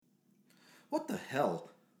What the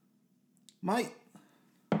hell? My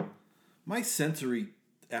sensory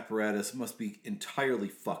apparatus must be entirely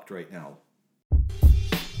fucked right now.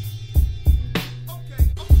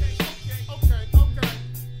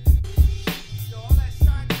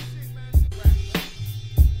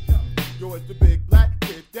 Yo, it's the big black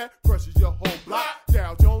kid that crushes your whole block.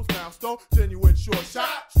 Dow Jones, milestone, genuine short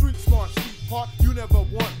shot. Street smart, sweetheart, you never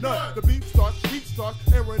want none. The beat starts,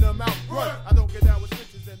 airing them out, run. I don't get down with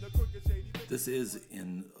snitches and the crooked shady. This is,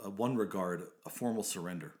 in one regard, a formal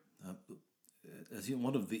surrender.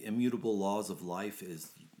 One of the immutable laws of life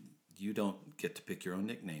is you don't get to pick your own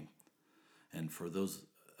nickname. And for those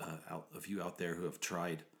of you out there who have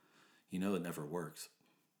tried, you know it never works.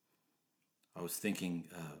 I was thinking,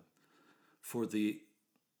 for the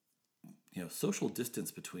social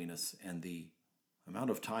distance between us and the amount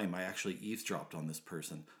of time I actually eavesdropped on this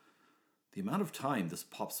person, the amount of time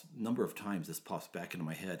number of times this pops back into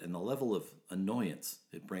my head, and the level of annoyance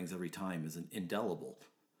it brings every time is indelible.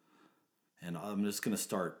 And I'm just going to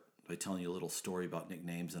start by telling you a little story about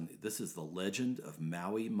nicknames, and this is the legend of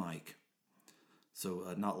Maui Mike.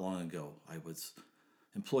 So not long ago, I was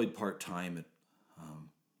employed part-time at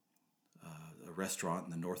a restaurant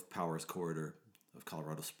in the North Powers corridor of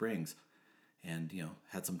Colorado Springs, and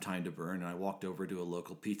had some time to burn, and I walked over to a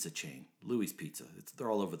local pizza chain, Louis Pizza. They're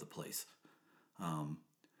all over the place.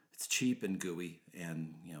 It's cheap and gooey,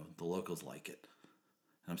 and the locals like it.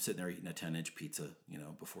 And I'm sitting there eating a 10-inch pizza,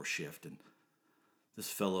 before shift, and this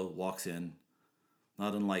fellow walks in,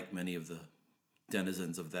 not unlike many of the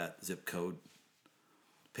denizens of that zip code,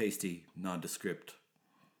 pasty, nondescript,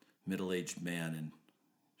 middle-aged man in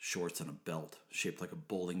shorts and a belt shaped like a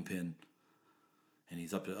bowling pin. And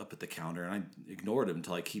he's up at the counter, and I ignored him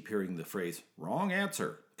until I keep hearing the phrase, "wrong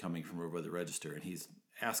answer," coming from over the register. And he's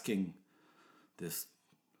asking this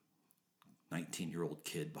 19-year-old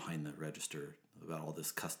kid behind the register about all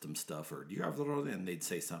this custom stuff, or do you have the, and they'd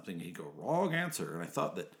say something, and he'd go, "wrong answer." And I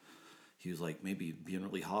thought that he was like maybe being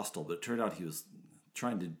really hostile, but it turned out he was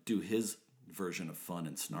trying to do his version of fun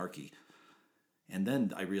and snarky. And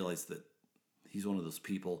then I realized that he's one of those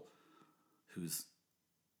people whose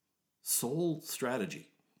sole strategy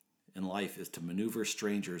in life is to maneuver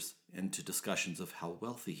strangers into discussions of how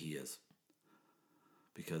wealthy he is.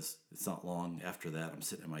 Because it's not long after that, I'm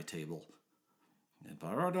sitting at my table,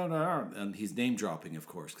 and he's name dropping, of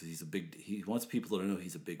course, because he wants people to know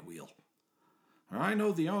he's a big wheel. "I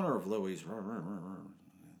know the owner of Louis."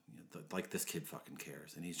 Like this kid fucking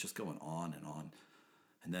cares, and he's just going on and on.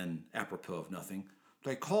 And then, apropos of nothing,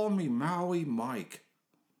 "They call me Maui Mike."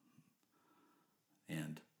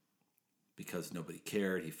 And because nobody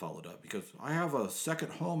cared, he followed up, because "I have a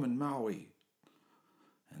second home in Maui."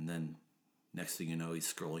 And then, next thing you know,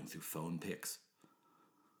 he's scrolling through phone pics,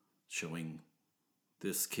 showing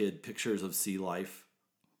this kid pictures of sea life,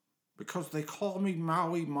 "because they call me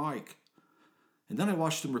Maui Mike." And then I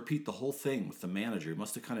watched him repeat the whole thing with the manager. He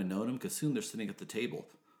must have kind of known him, because soon they're sitting at the table.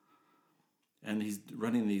 And he's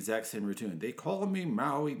running the exact same routine. "They call me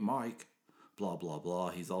Maui Mike," blah, blah, blah.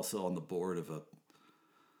 He's also on the board of a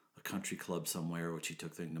country club somewhere, which he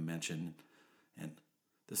took thing to mention. And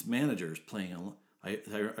this manager is playing. I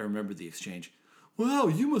remember the exchange. "Wow,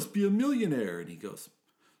 you must be a millionaire." And he goes,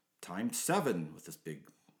 "times 7," with this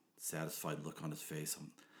big, satisfied look on his face.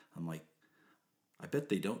 I'm like, I bet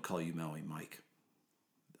they don't call you Maui Mike.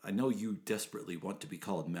 I know you desperately want to be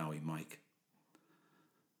called Maui Mike.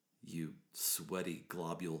 You sweaty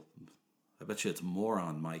globule. I bet you it's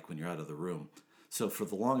moron Mike when you're out of the room. So for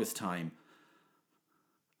the longest time,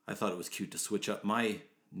 I thought it was cute to switch up my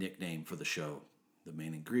nickname for the show. The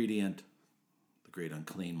Main Ingredient, The Great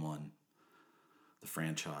Unclean One, The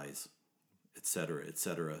Franchise, etc.,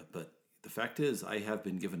 etc. But the fact is, I have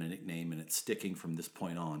been given a nickname, and it's sticking from this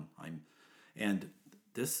point on.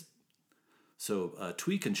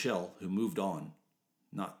 Tweak and Shell, who moved on,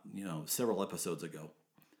 several episodes ago,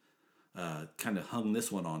 kind of hung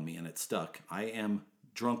this one on me, and it stuck. I am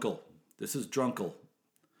Drunkle. This is Drunkle.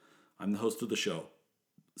 I'm the host of the show.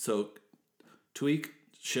 So, Tweak,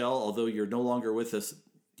 Shell, although you're no longer with us,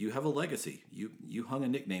 you have a legacy. You hung a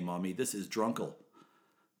nickname on me. This is Drunkle.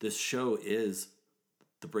 This show is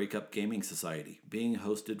the Breakup Gaming Society, being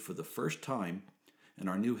hosted for the first time in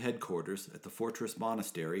our new headquarters at the Fortress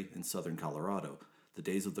Monastery in southern Colorado. The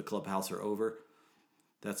days of the clubhouse are over.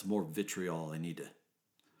 That's more vitriol I need to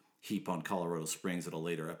heap on Colorado Springs at a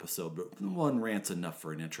later episode, but one rant's enough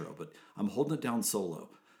for an intro. But I'm holding it down solo.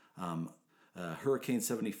 Hurricane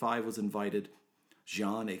 75 was invited.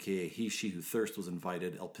 Jean, a.k.a. He, She Who Thirst, was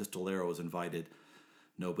invited. El Pistolero was invited.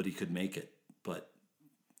 Nobody could make it, but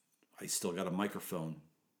I still got a microphone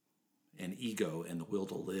and ego and the will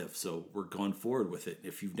to live. So we're going forward with it.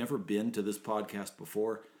 If you've never been to this podcast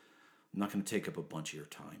before, I'm not going to take up a bunch of your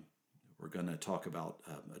time. We're going to talk about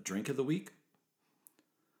a drink of the week,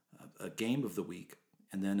 a game of the week,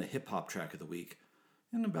 and then a hip-hop track of the week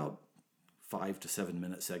in about 5 to 7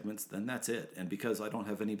 minute segments. Then that's it. And because I don't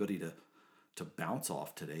have anybody to bounce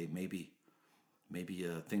off today, maybe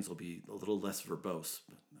things will be a little less verbose.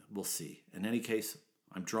 But we'll see. In any case,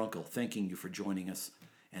 I'm Drunkle, thanking you for joining us,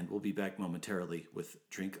 and we'll be back momentarily with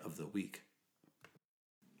Drink of the Week.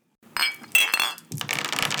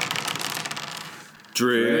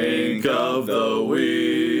 Drink of the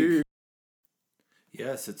Week.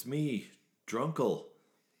 Yes, it's me, Drunkle,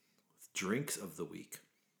 with Drinks of the Week.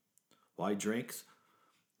 Why drinks?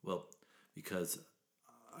 Well, because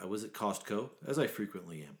I was at Costco, as I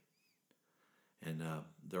frequently am, and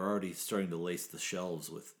they're already starting to lace the shelves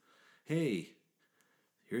with, hey,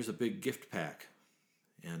 here's a big gift pack.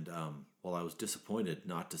 And while I was disappointed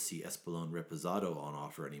not to see Espolòn Reposado on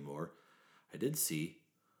offer anymore, I did see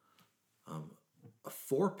a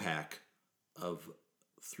 4-pack of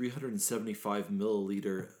 375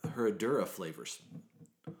 milliliter Herradura flavors.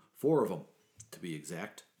 4 of them, to be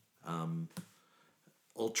exact.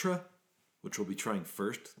 Ultra, which we'll be trying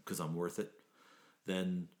first because I'm worth it.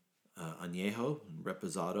 Then Añejo and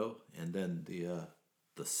Reposado, and then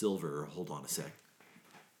the silver. Hold on a sec.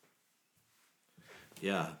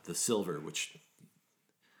 Yeah, the silver, which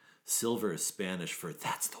silver is Spanish for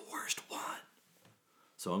that's the worst one.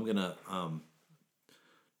 So I'm gonna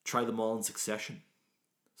try them all in succession,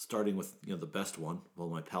 starting with the best one while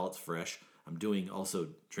my palate's fresh. I'm doing also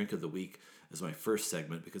Drink of the Week as my first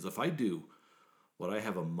segment, because if I do what I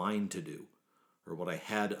have a mind to do, or what I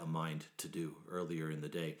had a mind to do earlier in the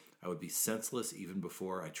day, I would be senseless even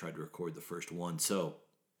before I tried to record the first one. So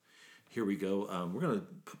here we go. We're going to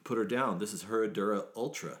put her down. This is Herradura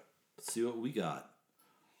Ultra. Let's see what we got.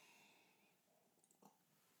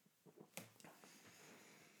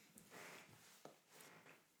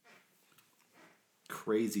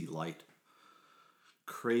 Crazy light.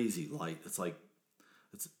 Crazy light. It's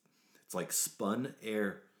like spun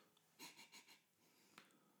air.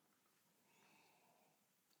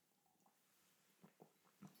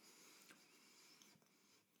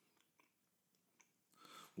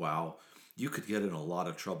 Wow, you could get in a lot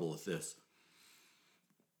of trouble with this.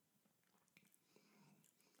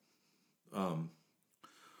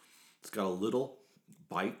 It's got a little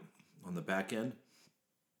bite on the back end.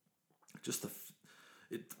 Just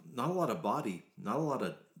not a lot of body, not a lot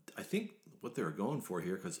of. I think what they were going for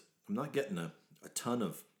here, because I'm not getting a ton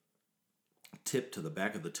of tip to the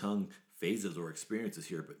back of the tongue phases or experiences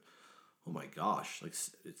here, but oh my gosh, like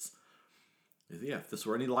if this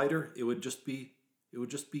were any lighter, it would just be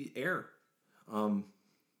air.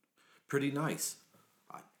 Pretty nice.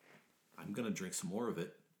 I'm going to drink some more of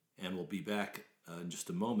it, and we'll be back in just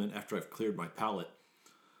a moment after I've cleared my palate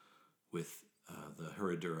with the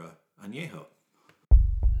Herradura Añejo.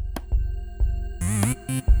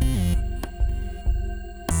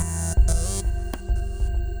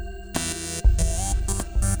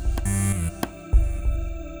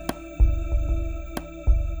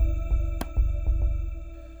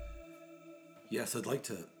 Yes, I'd like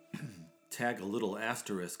to tag a little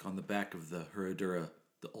asterisk on the back of the Herradura,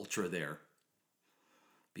 the Ultra there,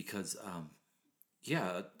 because, I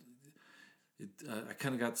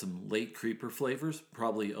kind of got some late creeper flavors,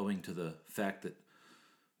 probably owing to the fact that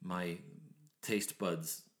my taste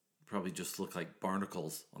buds probably just look like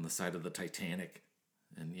barnacles on the side of the Titanic,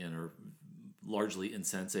 and are largely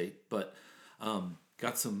insensate, but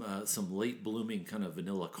got some late blooming kind of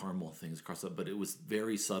vanilla caramel things across it, but it was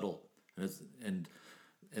very subtle. And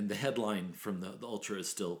the headline from the Ultra is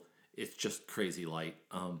still, it's just crazy light.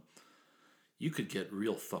 You could get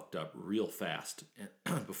real fucked up real fast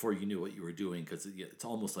before you knew what you were doing, because it's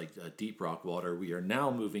almost like deep rock water. We are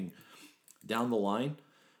now moving down the line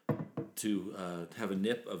to have a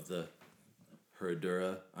nip of the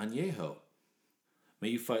Herradura Añejo. May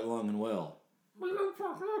you fight long and well.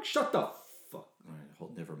 Shut the fuck. All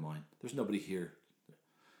right, never mind. There's nobody here.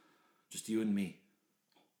 Just you and me.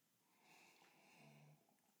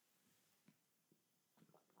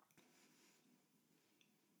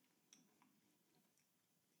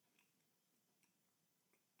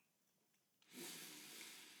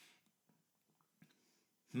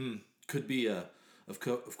 Could be of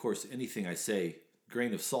course anything I say,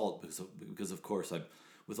 grain of salt, because of course I'm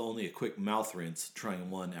with only a quick mouth rinse trying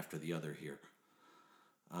one after the other here.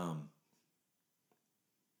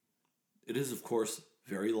 It is of course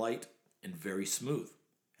very light and very smooth,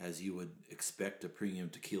 as you would expect a premium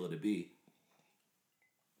tequila to be.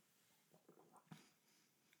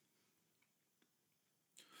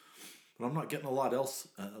 but I'm not getting a lot else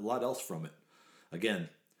from it. Again,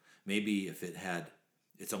 maybe if it had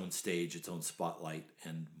its own stage, its own spotlight,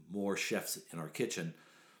 and more chefs in our kitchen,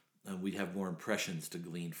 and we'd have more impressions to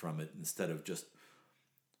glean from it instead of just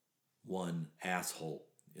one asshole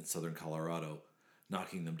in southern Colorado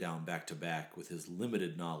knocking them down back to back with his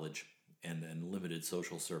limited knowledge and limited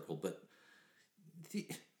social circle. But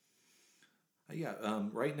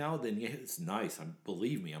right now, then, yeah, it's nice.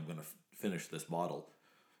 Believe me, I'm going to finish this bottle.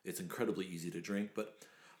 It's incredibly easy to drink, but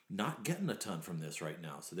not getting a ton from this right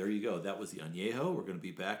now. So there you go. That was the Añejo. We're going to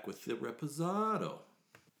be back with the Reposado.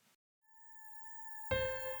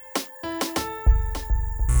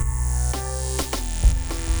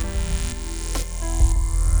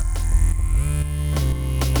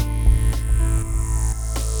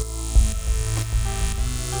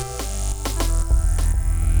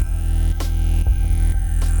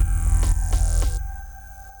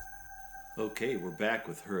 Okay, we're back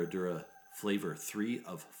with Herradura Flavor 3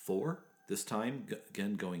 of 4. This time,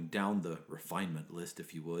 again, going down the refinement list,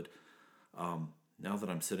 if you would. Now that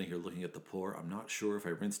I'm sitting here looking at the pour, I'm not sure if I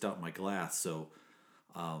rinsed out my glass, so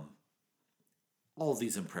all of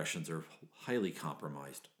these impressions are highly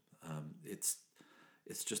compromised. It's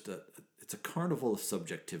just a carnival of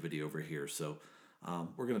subjectivity over here, so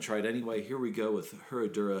we're going to try it anyway. Here we go with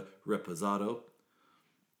Herradura Reposado.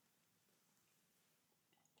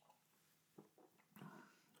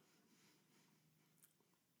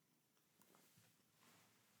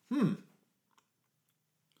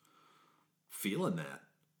 Feeling that.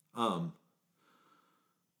 I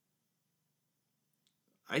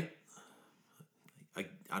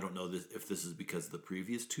don't know if this is because the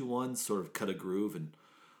previous two ones sort of cut a groove and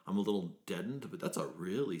I'm a little deadened, but that's a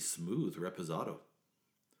really smooth Reposado.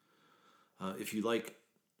 If you like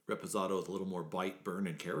Reposado with a little more bite, burn,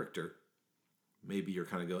 and character, maybe you're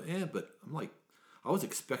kind of going, but I'm like, I was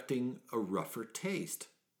expecting a rougher taste.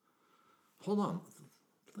 Hold on.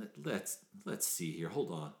 Let's see here.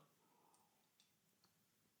 Hold on.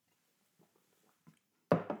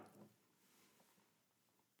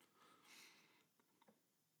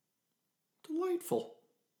 Delightful.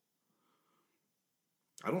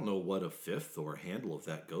 I don't know what a fifth or a handle of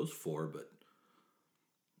that goes for, but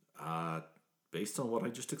based on what I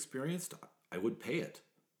just experienced, I would pay it.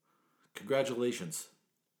 Congratulations,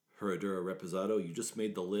 Herradura Reposado. You just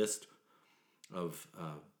made the list of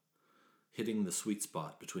hitting the sweet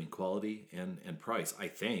spot between quality and price. I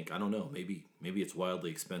think. I don't know. Maybe it's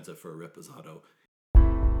wildly expensive for a Reposado.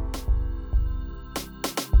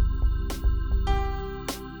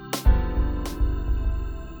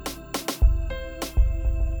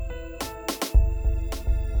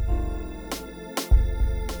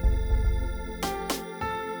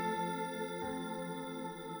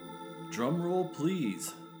 Drum roll,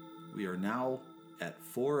 please. We are now at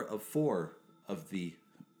 4 of 4 of the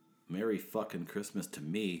Merry Fucking Christmas to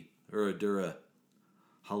Me Herradura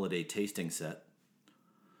holiday tasting set.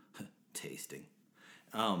 Tasting.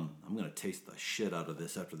 I'm going to taste the shit out of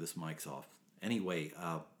this after this mic's off. Anyway,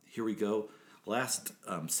 here we go. Last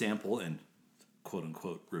sample and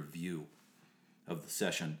quote-unquote review of the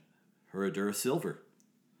session. Herradura Silver.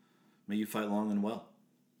 May you fight long and well.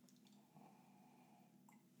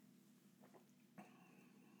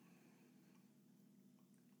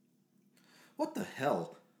 What the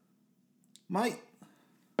hell? My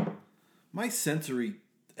sensory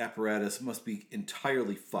apparatus must be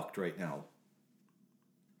entirely fucked right now.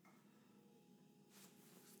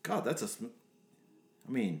 God, that's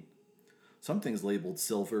some things labeled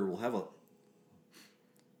silver will have a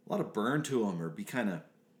lot of burn to them or be kind of,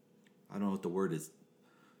 I don't know what the word is,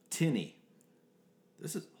 tinny.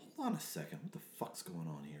 Hold on a second. What the fuck's going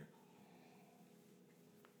on here?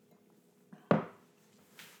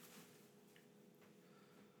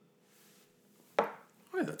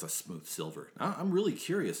 That's a smooth silver. I'm really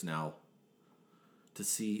curious now to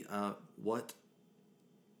see what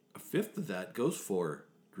a fifth of that goes for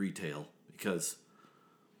retail, because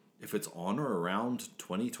if it's on or around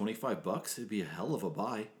 $20-25, it'd be a hell of a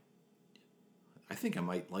buy. I think I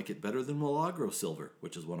might like it better than Milagro Silver,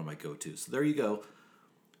 which is one of my go-tos. So there you go.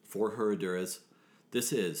 4 Herraduras.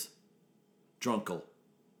 This is Drunkle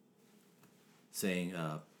saying,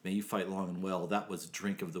 may you fight long and well. That was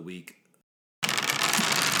Drink of the Week.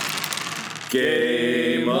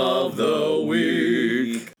 Game of the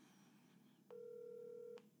Week.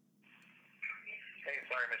 Hey,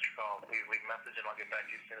 sorry, Mr. Call. Please leave a message and I'll get back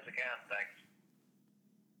to you as soon as I can. Thanks.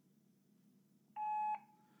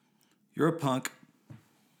 You're a punk.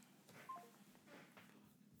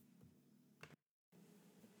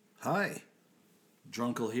 Hi,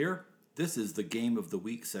 Drunkle here. This is the Game of the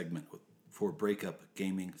Week segment for Breakup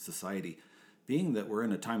Gaming Society, being that we're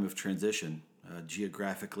in a time of transition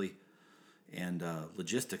geographically and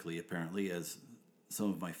logistically, apparently, as some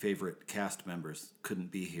of my favorite cast members couldn't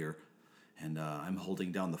be here. And I'm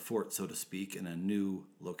holding down the fort, so to speak, in a new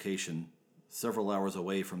location several hours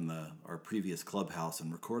away from our previous clubhouse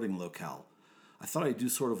and recording locale. I thought I'd do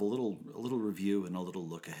sort of a little review and a little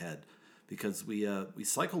look ahead, because we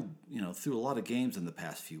cycled through a lot of games in the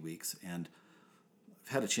past few weeks, and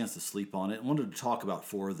I've had a chance to sleep on it. I wanted to talk about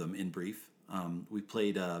 4 of them in brief. We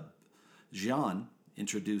played. Gian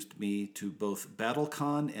introduced me to both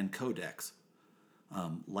BattleCon and Codex.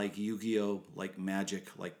 Like Yu-Gi-Oh!, like Magic,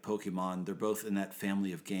 like Pokemon, they're both in that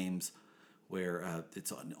family of games where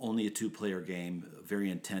it's only a 2-player game, a very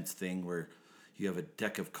intense thing where you have a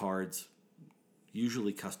deck of cards,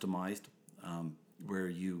 usually customized, where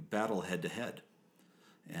you battle head-to-head.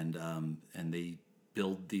 And they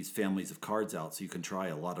build these families of cards out so you can try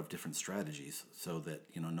a lot of different strategies, so that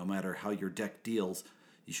no matter how your deck deals,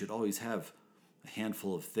 you should always have a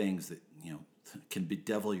handful of things that can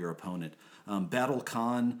bedevil your opponent.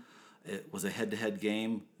 BattleCon, it was a head-to-head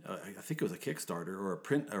game. I think it was a Kickstarter or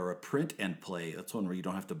a print and play. That's one where you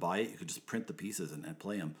don't have to buy it; you could just print the pieces and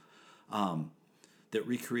play them. That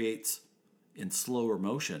recreates in slower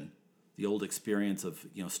motion the old experience of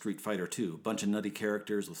Street Fighter II. A bunch of nutty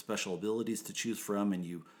characters with special abilities to choose from, and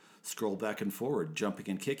you scroll back and forward, jumping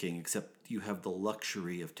and kicking. Except you have the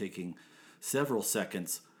luxury of taking several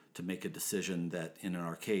seconds to make a decision that in an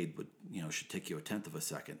arcade would should take you a tenth of a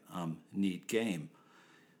second. Neat game.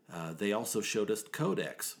 They also showed us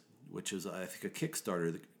Codex, which is I think a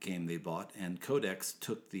Kickstarter game they bought, and Codex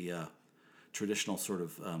took the traditional sort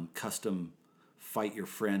of custom fight your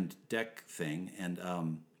friend deck thing, and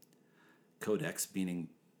Codex meaning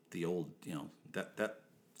the old that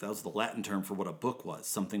was the Latin term for what a book was,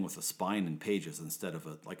 something with a spine and pages instead of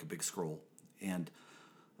a big scroll, and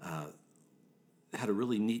had a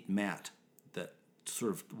really neat mat that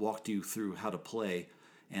sort of walked you through how to play,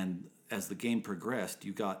 and as the game progressed,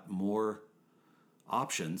 you got more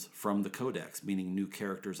options from the Codex, meaning new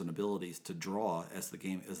characters and abilities to draw as the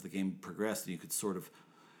game progressed, and you could sort of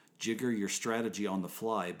jigger your strategy on the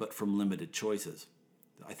fly, but from limited choices.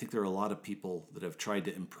 I think there are a lot of people that have tried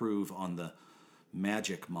to improve on the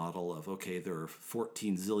Magic model of, okay, there are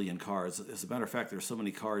 14 zillion cards. As a matter of fact, there are so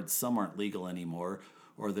many cards, some aren't legal anymore,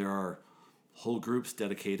 or there are whole groups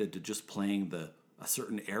dedicated to just playing a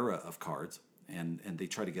certain era of cards, and they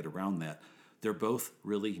try to get around that. They're both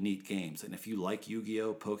really neat games, and if you like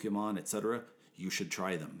Yu-Gi-Oh!, Pokemon, etc., you should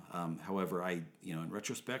try them. However, in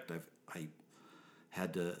retrospect, I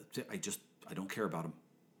don't care about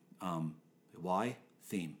them. Why?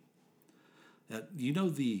 Theme.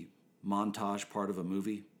 The montage part of a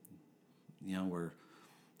movie, where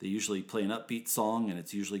they usually play an upbeat song, and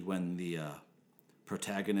it's usually when the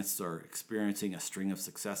protagonists are experiencing a string of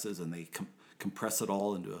successes, and they compress it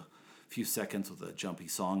all into a few seconds with a jumpy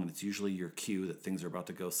song, and it's usually your cue that things are about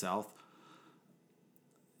to go south.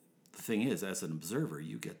 The thing is, as an observer,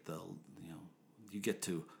 you get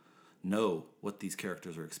to know what these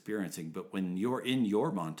characters are experiencing, but when you're in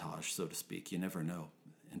your montage, so to speak, you never know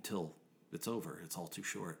until it's over. It's all too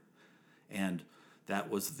short. And that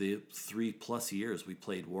was the 3+ years we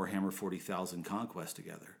played Warhammer 40,000 Conquest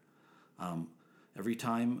together. Every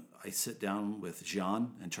time I sit down with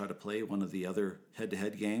Gian and try to play one of the other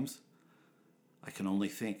head-to-head games, I can only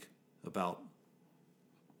think about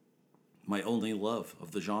my only love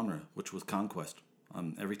of the genre, which was Conquest.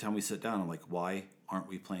 Every time we sit down, I'm like, why aren't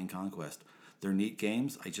we playing Conquest? They're neat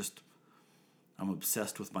games. I'm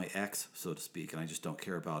obsessed with my ex, so to speak, and I just don't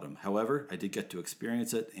care about them. However, I did get to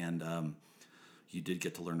experience it, and you did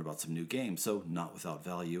get to learn about some new games, so not without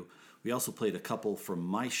value. We also played a couple from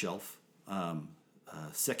my shelf,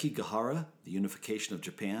 Sekigahara, The Unification of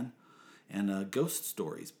Japan, and Ghost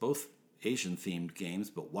Stories, both Asian-themed games,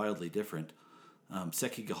 but wildly different.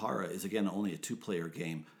 Sekigahara is, again, only a 2-player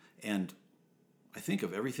game, and I think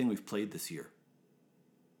of everything we've played this year,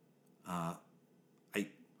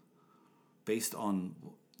 based on,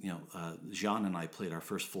 Jean and I played our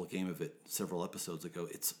first full game of it several episodes ago.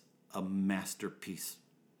 It's a masterpiece.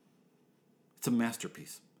 It's a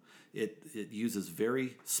masterpiece. It uses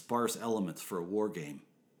very sparse elements for a war game.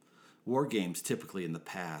 War games typically in the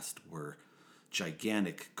past were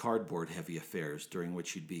gigantic cardboard-heavy affairs during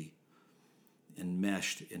which you'd be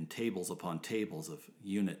enmeshed in tables upon tables of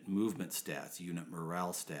unit movement stats, unit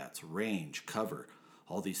morale stats, range, cover,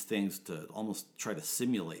 all these things to almost try to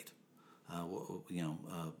simulate,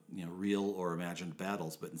 real or imagined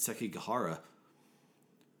battles. But in Sekigahara,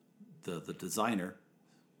 the designer,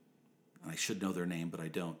 and I should know their name, but I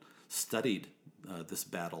don't, studied this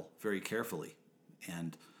battle very carefully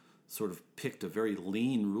and sort of picked a very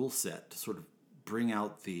lean rule set to sort of bring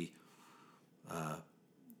out the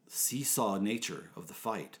seesaw nature of the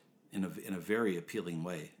fight in a very appealing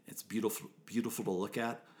way. It's beautiful to look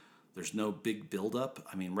at. There's no big build-up.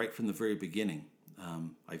 I mean, right from the very beginning,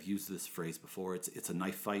 I've used this phrase before. It's a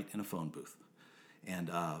knife fight in a phone booth, and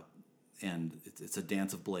it's a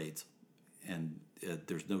dance of blades. And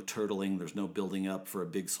there's no turtling. There's no building up for a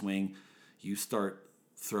big swing. You start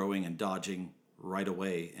throwing and dodging right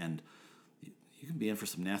away, and you can be in for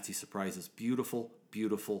some nasty surprises. Beautiful,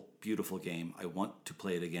 beautiful, beautiful game. I want to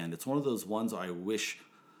play it again. It's one of those ones I wish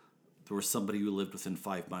there was somebody who lived within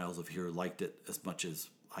 5 miles of here who liked it as much as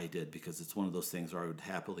I did, because it's one of those things where I would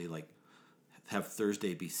happily have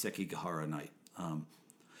Thursday be Sekigahara night.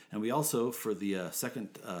 And we also, for the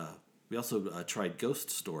second, we also tried Ghost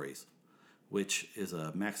Stories, which is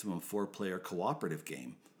a maximum 4-player cooperative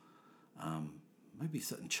game. Might be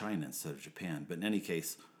set in China instead of Japan, but in any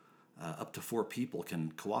case, up to 4 people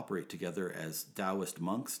can cooperate together as Taoist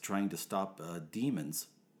monks trying to stop demons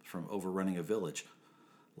from overrunning a village.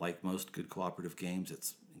 Like most good cooperative games,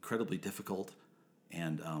 it's incredibly difficult,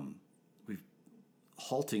 and we've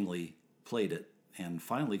haltingly played it and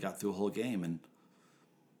finally got through a whole game, and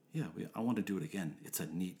yeah, I want to do it again. It's a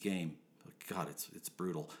neat game. God, it's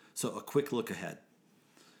brutal. So a quick look ahead.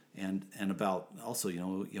 And about also,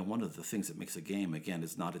 one of the things that makes a game, again,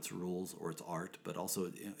 is not its rules or its art, but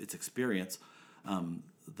also its experience. One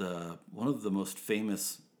of the most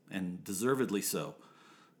famous, and deservedly so,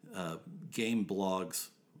 game blogs,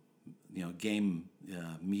 game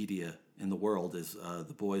media in the world is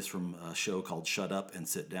the boys from a show called Shut Up and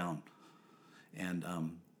Sit Down. And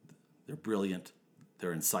they're brilliant,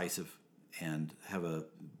 they're incisive, and have a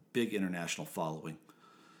big international following.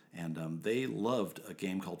 And they loved a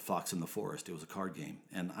game called Fox in the Forest. It was a card game.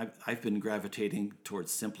 And I've been gravitating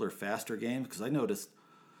towards simpler, faster games because I noticed,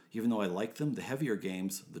 even though I like them, the heavier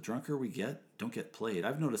games, the drunker we get, don't get played.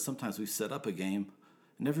 I've noticed sometimes we've set up a game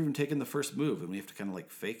and never even taken the first move, and we have to kind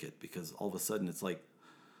of fake it because all of a sudden it's like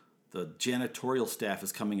the janitorial staff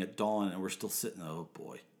is coming at dawn and we're still sitting, oh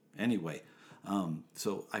boy. Anyway,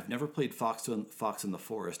 so I've never played Fox in the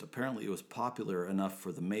Forest. Apparently it was popular enough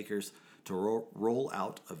for the makers to roll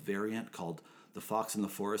out a variant called the Fox in the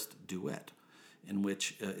Forest Duet, in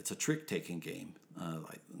which it's a trick-taking game,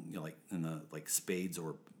 like spades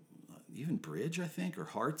or even bridge, I think, or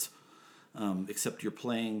hearts, except you're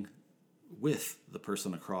playing with the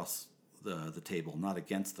person across the table, not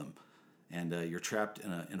against them, and you're trapped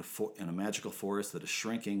in a magical forest that is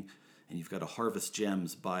shrinking, and you've got to harvest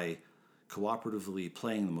gems by cooperatively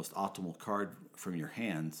playing the most optimal card from your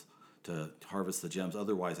hands to harvest the gems.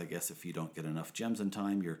 Otherwise, I guess if you don't get enough gems in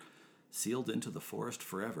time, you're sealed into the forest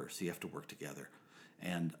forever. So you have to work together.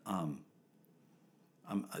 And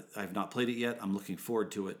I've not played it yet. I'm looking forward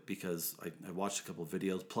to it because I watched a couple of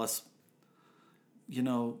videos. Plus,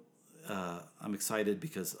 I'm excited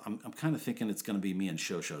because I'm kind of thinking it's going to be me and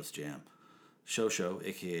Shosho's jam. Shosho,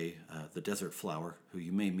 a.k.a. the Desert Flower, who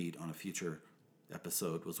you may meet on a future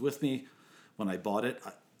episode, was with me when I bought it.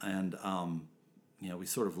 And we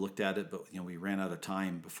sort of looked at it, but we ran out of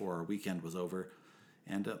time before our weekend was over,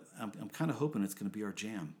 and I'm kind of hoping it's going to be our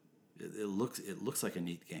jam. It looks like a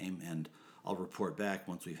neat game, and I'll report back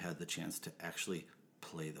once we've had the chance to actually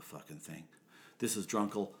play the fucking thing. This is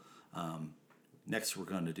Drunkle. Next, we're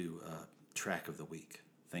going to do Track of the Week.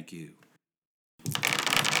 Thank you.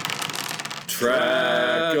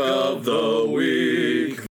 Track of the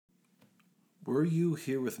Week. Were you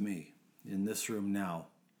here with me in this room now,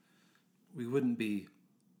 we wouldn't be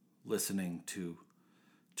listening to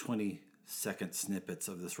 20-second snippets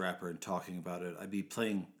of this rapper and talking about it. I'd be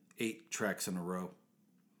playing 8 tracks in a row,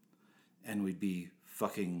 and we'd be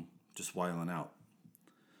fucking just wiling out.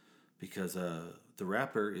 Because the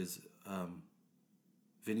rapper is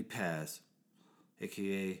Vinny Paz,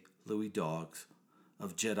 a.k.a. Louis Dogs,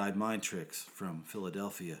 of Jedi Mind Tricks from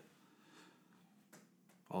Philadelphia.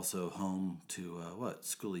 Also home to,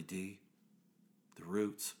 Schoolie D, The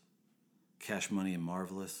Roots, Cash Money and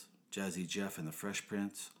Marvelous, Jazzy Jeff and the Fresh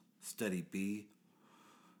Prince, Steady B,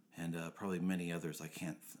 and probably many others I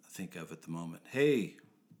can't think of at the moment. Hey,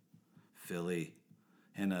 Philly.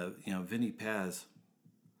 And, Vinny Paz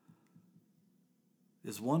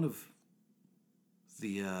is one of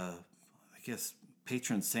the,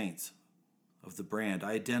 patron saints of the brand.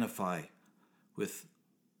 I identify with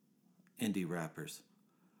indie rappers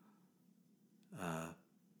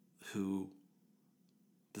who,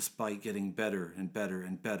 despite getting better and better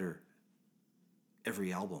and better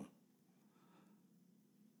every album,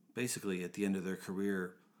 basically at the end of their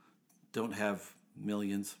career don't have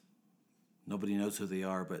millions, Nobody knows who they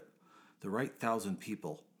are, but the right 1,000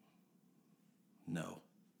 people know.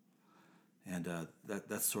 And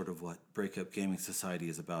that's sort of what Breakup Gaming Society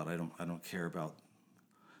is about. I don't care about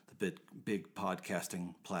the big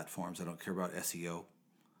podcasting platforms. I don't care about SEO.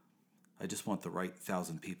 I just want the right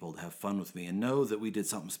 1,000 people to have fun with me and know that we did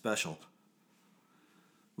something special,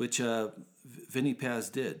 which Vinny Paz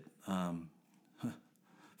did.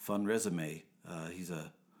 Fun resume. He's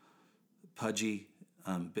a pudgy,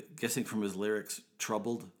 guessing from his lyrics,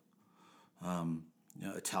 troubled,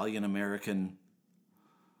 Italian-American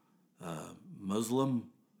Muslim,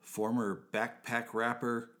 former backpack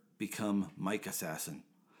rapper, become mic assassin.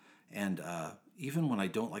 And even when I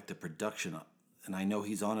don't like the production, and I know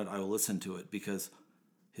he's on it, I will listen to it because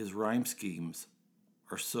his rhyme schemes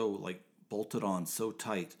are so like bolted on, so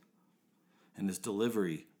tight, and his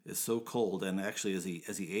delivery is so cold. And actually, as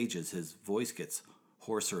he ages, his voice gets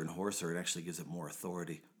hoarser and hoarser. It actually gives it more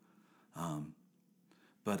authority.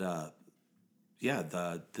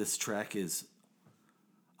 This track is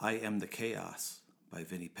 "I Am the Chaos" by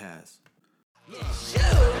Vinny Paz.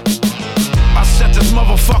 I set this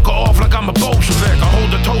motherfucker off like I'm a Bolshevik. I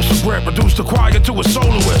hold the toaster grip, reduce the choir to a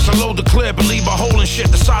soloist. I load the clip and leave a hole in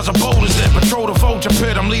shit the size of boulders in. Patrol the vulture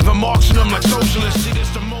pit, I'm leaving marks in them like socialists. See, this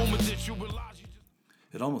the moment that you realize you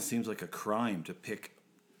just... It almost seems like a crime to pick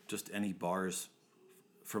just any bars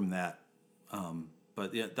from that.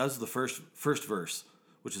 But yeah, that's the first verse,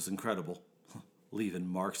 which is incredible. Leaving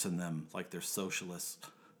marks in them like they're socialists.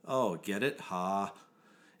 Oh, get it? Ha.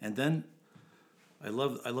 And then I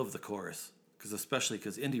love the chorus, especially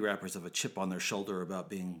because indie rappers have a chip on their shoulder about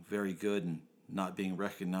being very good and not being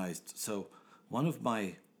recognized. So one of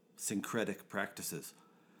my syncretic practices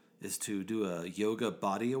is to do a yoga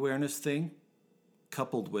body awareness thing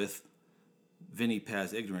coupled with Vinny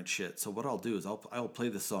Paz ignorant shit. So what I'll do is I'll play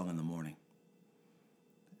this song in the morning.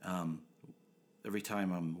 Every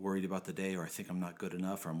time I'm worried about the day or I think I'm not good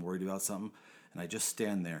enough or I'm worried about something, and I just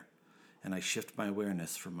stand there and I shift my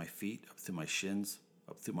awareness from my feet up through my shins,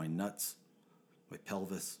 up through my nuts, my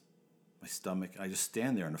pelvis, my stomach. I just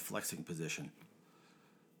stand there in a flexing position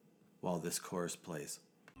while this chorus plays.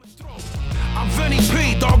 I'm Vinny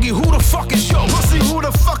P, doggy, who the fuck is you? Pussy, who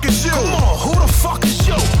the fuck is you? Come on, who the fuck is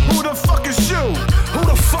you? Who the fuck is you? Who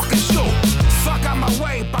the fuck is you? Fuck out my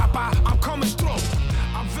way, papa, I'm coming through.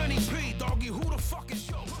 I'm Vinny P, doggy, who the fuck is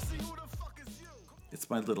you? Pussy, who the fuck is you? It's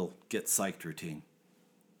my little get psyched routine.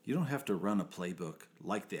 You don't have to run a playbook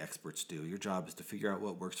like the experts do. Your job is to figure out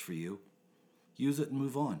what works for you, use it, and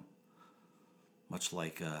move on. Much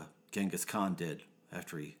like Genghis Khan did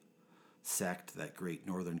after he sacked that great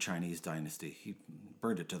northern Chinese dynasty. He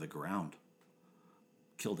burned it to the ground,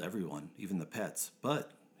 killed everyone, even the pets.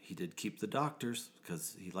 But he did keep the doctors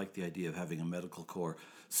because he liked the idea of having a medical corps.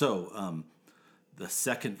 So the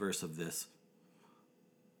second verse of this,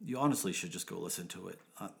 you honestly should just go listen to it.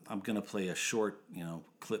 I'm going to play a short,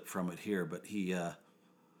 clip from it here, but his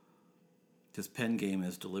pen game,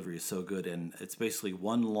 his delivery is so good, and it's basically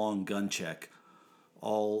one long gun check,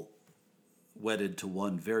 all wedded to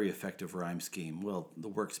one very effective rhyme scheme. Well, the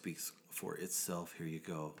work speaks for itself. Here you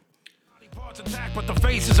go. Parts attack, but the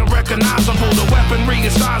face is unrecognizable. The weaponry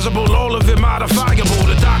is sizable, all of it modifiable.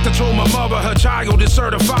 The doctor told my mother her child is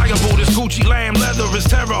certifiable. This Gucci lamb leather is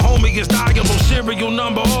terror, homie, it's diable. Serial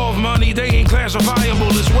number of money, they ain't classifiable.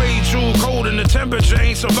 It's way too cold and the temperature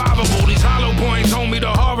ain't survivable. These hollow points, homie,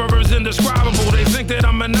 the horror is indescribable. They think that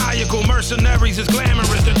I'm maniacal, mercenaries is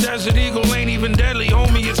glamorous. The Desert Eagle ain't even deadly,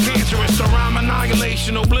 homie, it's cancerous. The rhyme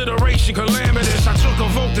annihilation, obliteration, calamitous. I took a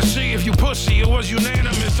vote to see if you pussy, it was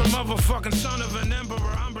unanimous. A motherfucker son of an emperor,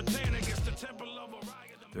 I'm Britannic, it's the temple of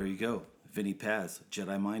Orion. There you go, Vinny Paz,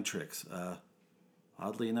 Jedi Mind Tricks.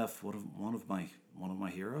 Oddly enough, one of my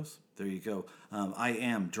heroes. There you go. I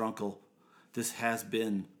am Drunkle. This has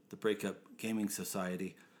been the Breakup Gaming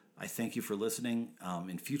Society. I thank you for listening.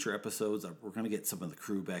 In future episodes, we're going to get some of the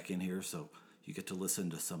crew back in here, so you get to listen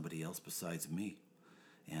to somebody else besides me.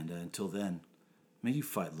 And until then, may you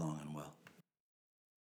fight long and well.